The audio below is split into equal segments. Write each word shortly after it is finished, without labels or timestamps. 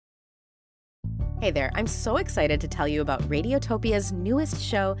Hey there, I'm so excited to tell you about Radiotopia's newest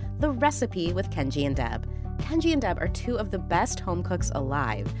show, The Recipe with Kenji and Deb. Kenji and Deb are two of the best home cooks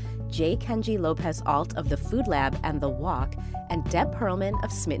alive. J. Kenji Lopez Alt of the Food Lab and The Walk, and Deb Perlman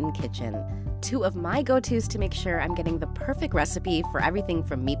of Smitten Kitchen. Two of my go-tos to make sure I'm getting the perfect recipe for everything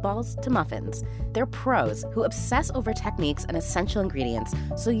from meatballs to muffins. They're pros who obsess over techniques and essential ingredients,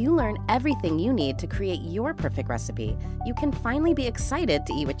 so you learn everything you need to create your perfect recipe. You can finally be excited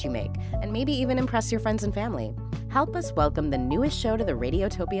to eat what you make, and maybe even impress your friends and family. Help us welcome the newest show to the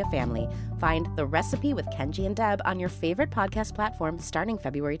Radiotopia family. Find The Recipe with Kenji and Deb on your favorite podcast platform starting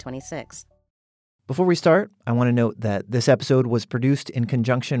February 26th. Before we start, I want to note that this episode was produced in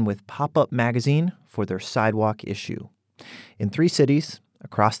conjunction with Pop-Up Magazine for their Sidewalk issue. In 3 cities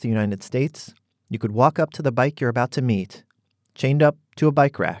across the United States, you could walk up to the bike you're about to meet, chained up to a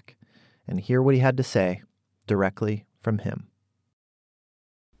bike rack, and hear what he had to say directly from him.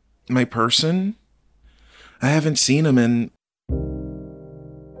 My person? I haven't seen him in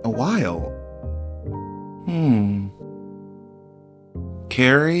a while.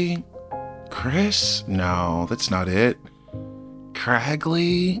 Carrie? Chris? No, that's not it.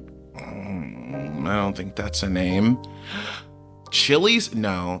 Cragley? I don't think that's a name. Chili's?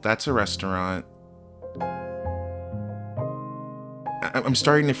 No, that's a restaurant. I'm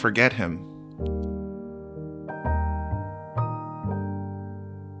starting to forget him.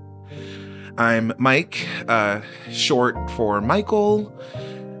 I'm Mike, short for Michael.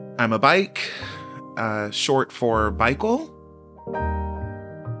 I'm a bike, short for Michael.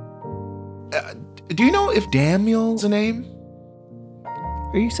 Do you know if Daniel's a name?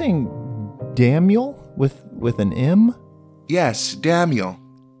 Are you saying Daniel with an M? Yes, Daniel.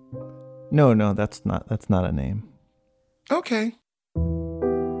 No, that's not a name. Okay.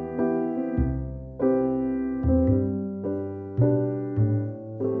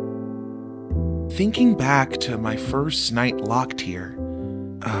 Thinking back to my first night locked here,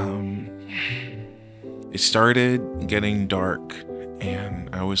 it started getting dark, and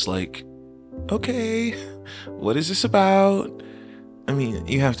I was like, okay, what is this about? I mean,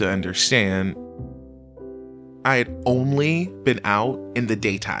 you have to understand, I had only been out in the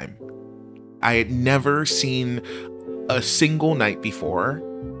daytime. I had never seen a single night before,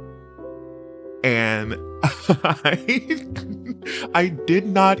 and I did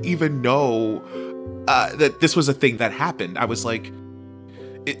not even know that this was a thing that happened. I was like,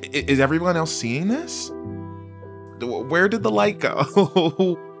 is everyone else seeing this? Where did the light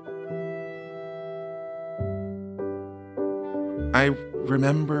go? I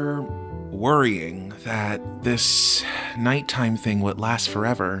remember worrying that this nighttime thing would last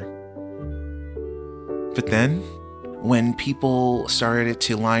forever. But then, when people started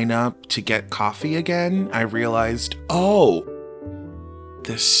to line up to get coffee again, I realized, oh,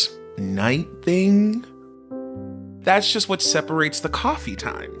 this night thing? That's just what separates the coffee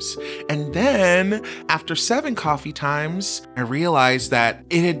times. And then, after 7 coffee times, I realized that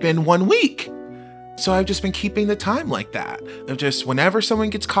it had been 1 week. So I've just been keeping the time like that. Of just whenever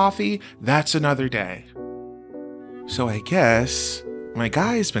someone gets coffee, that's another day. So I guess my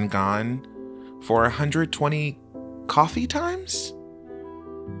guy's been gone for 120 coffee times?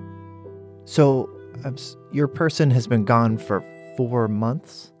 So your person has been gone for 4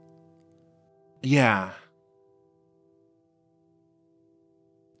 months? Yeah.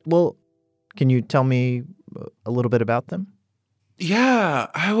 Well, can you tell me a little bit about them? Yeah,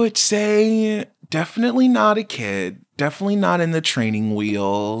 I would say definitely not a kid. Definitely not in the training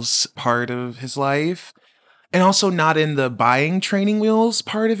wheels part of his life. And also not in the buying training wheels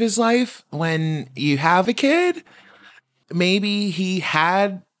part of his life. When you have a kid, maybe he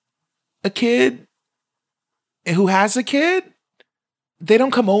had a kid who has a kid. They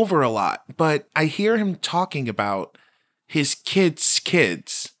don't come over a lot, but I hear him talking about his kids'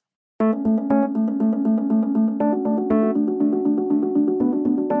 kids.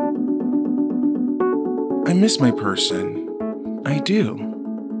 I miss my person. I do.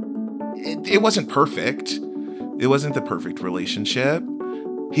 It wasn't perfect. It wasn't the perfect relationship.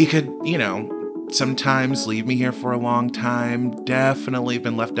 He could, sometimes leave me here for a long time. Definitely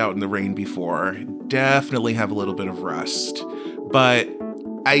been left out in the rain before. Definitely have a little bit of rust. But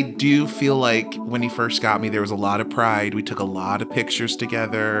I do feel like when he first got me, there was a lot of pride. We took a lot of pictures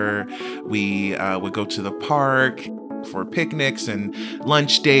together. We would go to the park for picnics and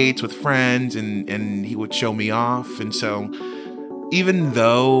lunch dates with friends, and he would show me off. And so even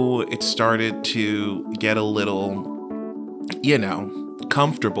though it started to get a little,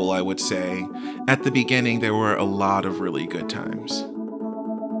 comfortable, I would say, at the beginning, there were a lot of really good times.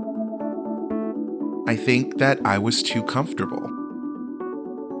 I think that I was too comfortable.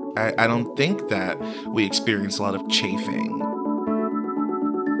 I don't think that we experience a lot of chafing.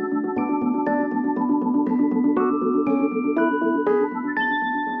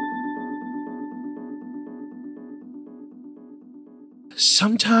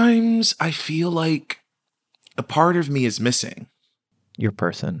 Sometimes I feel like a part of me is missing. Your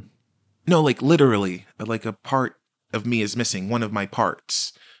person. No, like literally, like a part of me is missing, one of my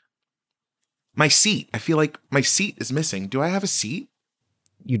parts. My seat. I feel like my seat is missing. Do I have a seat?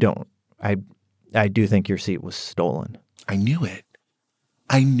 You don't. I do think your seat was stolen. I knew it.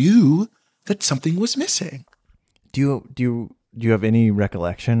 I knew that something was missing. Do you have any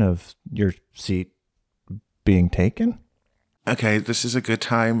recollection of your seat being taken? Okay, this is a good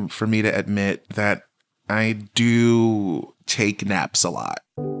time for me to admit that I do take naps a lot.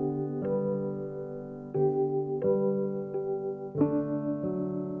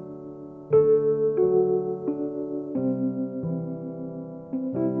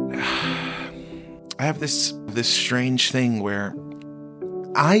 I have this strange thing where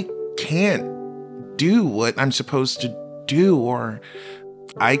I can't do what I'm supposed to do, or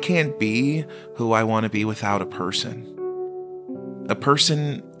I can't be who I want to be without a person. A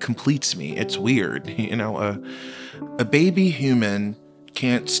person completes me. It's weird. You know, a baby human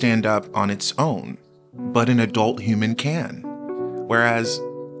can't stand up on its own, but an adult human can. Whereas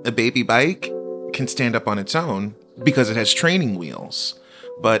a baby bike can stand up on its own because it has training wheels,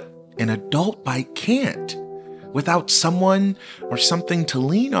 but an adult bike can't. Without someone or something to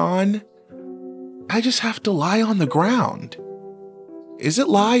lean on, I just have to lie on the ground. Is it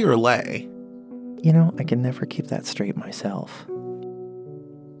lie or lay? You know, I can never keep that straight myself.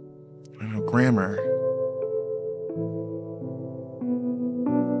 Grammar.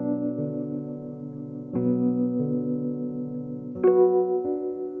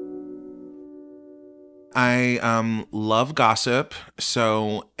 I love gossip,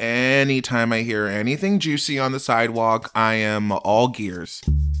 so anytime I hear anything juicy on the sidewalk, I am all ears.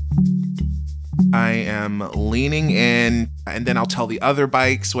 I am leaning in, and then I'll tell the other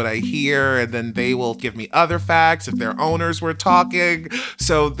bikes what I hear, and then they will give me other facts if their owners were talking.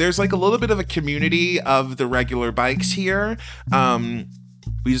 So there's like a little bit of a community of the regular bikes here.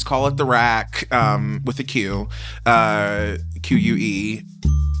 We just call it the rack, with a Q, QUE.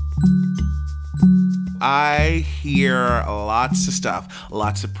 I hear lots of stuff,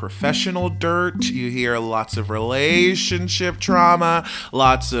 lots of professional dirt. You hear lots of relationship drama,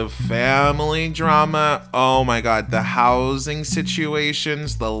 lots of family drama. Oh my God, the housing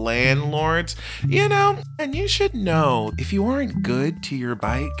situations, the landlords, you know, and you should know if you aren't good to your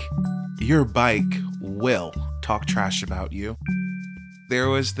bike will talk trash about you. There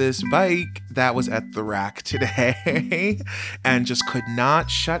was this bike that was at the rack today and just could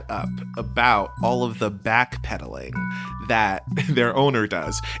not shut up about all of the backpedaling that their owner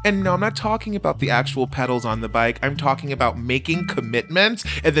does. And no, I'm not talking about the actual pedals on the bike. I'm talking about making commitments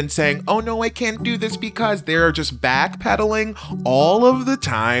and then saying, oh no, I can't do this because they're just backpedaling all of the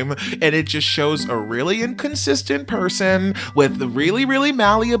time. And it just shows a really inconsistent person with really, really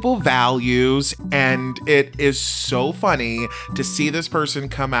malleable values. And it is so funny to see this person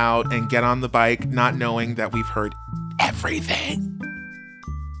come out and get on the bike not knowing that we've heard everything.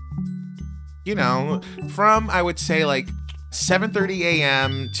 You know, from I would say like 7:30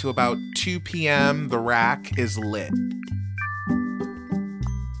 a.m. to about 2 p.m. the rack is lit.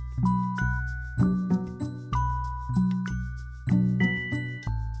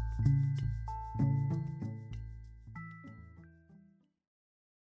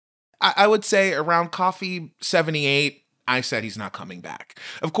 I would say around coffee 78, I said he's not coming back.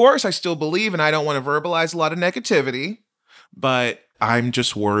 Of course, I still believe, and I don't want to verbalize a lot of negativity, but I'm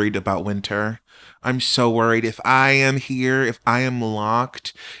just worried about winter. I'm so worried. If I am here, if I am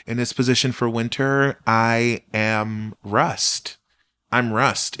locked in this position for winter, I am rust. I'm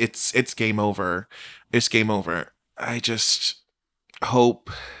rust. It's game over. It's game over. I just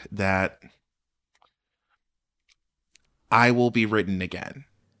hope that I will be written again.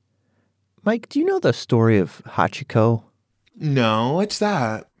 Mike, do you know the story of Hachiko? No, what's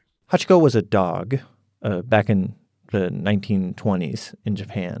that? Hachiko was a dog back in the 1920s in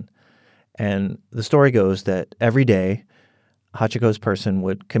Japan. And the story goes that every day, Hachiko's person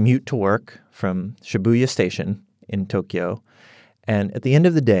would commute to work from Shibuya Station in Tokyo. And at the end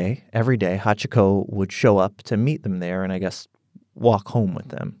of the day, every day, Hachiko would show up to meet them there and I guess walk home with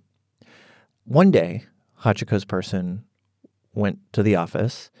them. One day, Hachiko's person went to the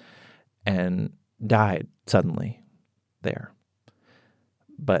office and died suddenly there.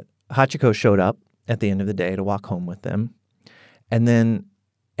 But Hachiko showed up at the end of the day to walk home with them. And then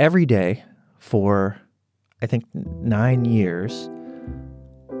every day for, I think, 9 years,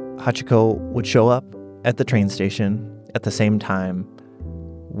 Hachiko would show up at the train station at the same time,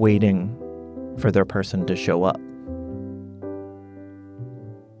 waiting for their person to show up.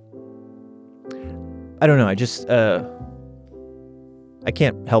 I don't know, I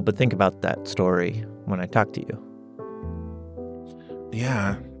can't help but think about that story when I talk to you.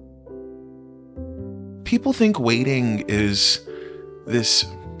 Yeah. People think waiting is this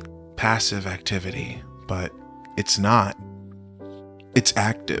passive activity, but it's not. It's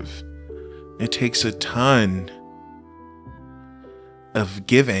active. It takes a ton of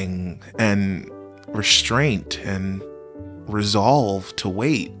giving and restraint and resolve to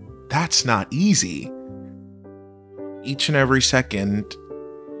wait. That's not easy. Each and every second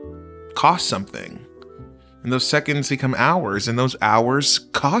costs something. And those seconds become hours, and those hours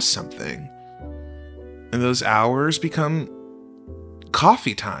cost something. And those hours become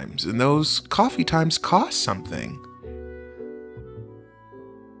coffee times, and those coffee times cost something.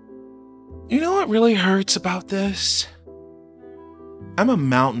 You know what really hurts about this? I'm a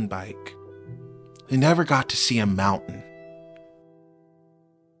mountain bike. I never got to see a mountain.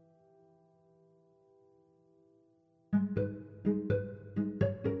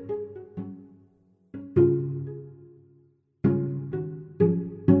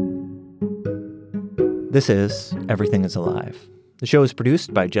 This is Everything is Alive. The show is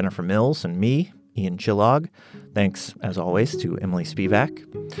produced by Jennifer Mills and me, Ian Chillag. Thanks, as always, to Emily Spivak.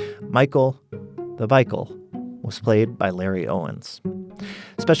 Michael, the Bikel, was played by Larry Owens.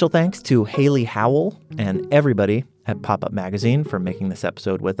 Special thanks to Haley Howell and everybody at Pop-Up Magazine for making this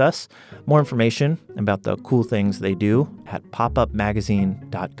episode with us. More information about the cool things they do at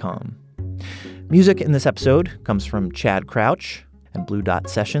popupmagazine.com. Music in this episode comes from Chad Crouch and Blue Dot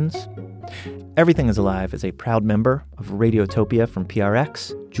Sessions. Everything is Alive is a proud member of Radiotopia from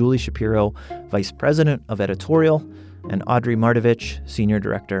PRX, Julie Shapiro, Vice President of Editorial, and Audrey Martovich, Senior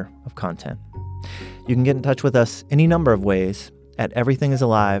Director of Content. You can get in touch with us any number of ways at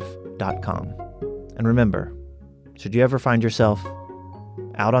everythingisalive.com. And remember, should you ever find yourself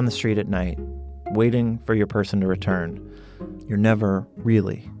out on the street at night, waiting for your person to return, you're never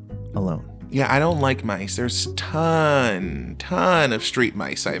really alone. Yeah, I don't like mice. There's ton of street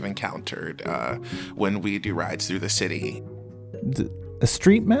mice I've encountered when we do rides through the city. A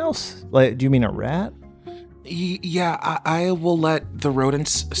street mouse? Like, do you mean a rat? Yeah, I will let the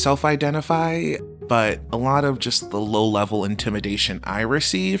rodents self-identify, but a lot of just the low-level intimidation I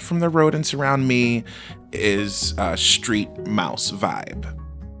receive from the rodents around me is a street mouse vibe.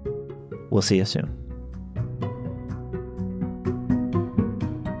 We'll see you soon.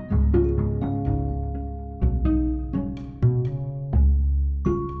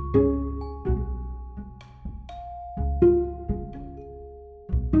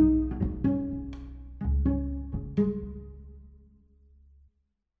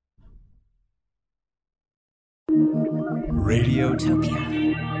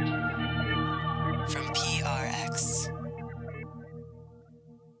 Radiotopia.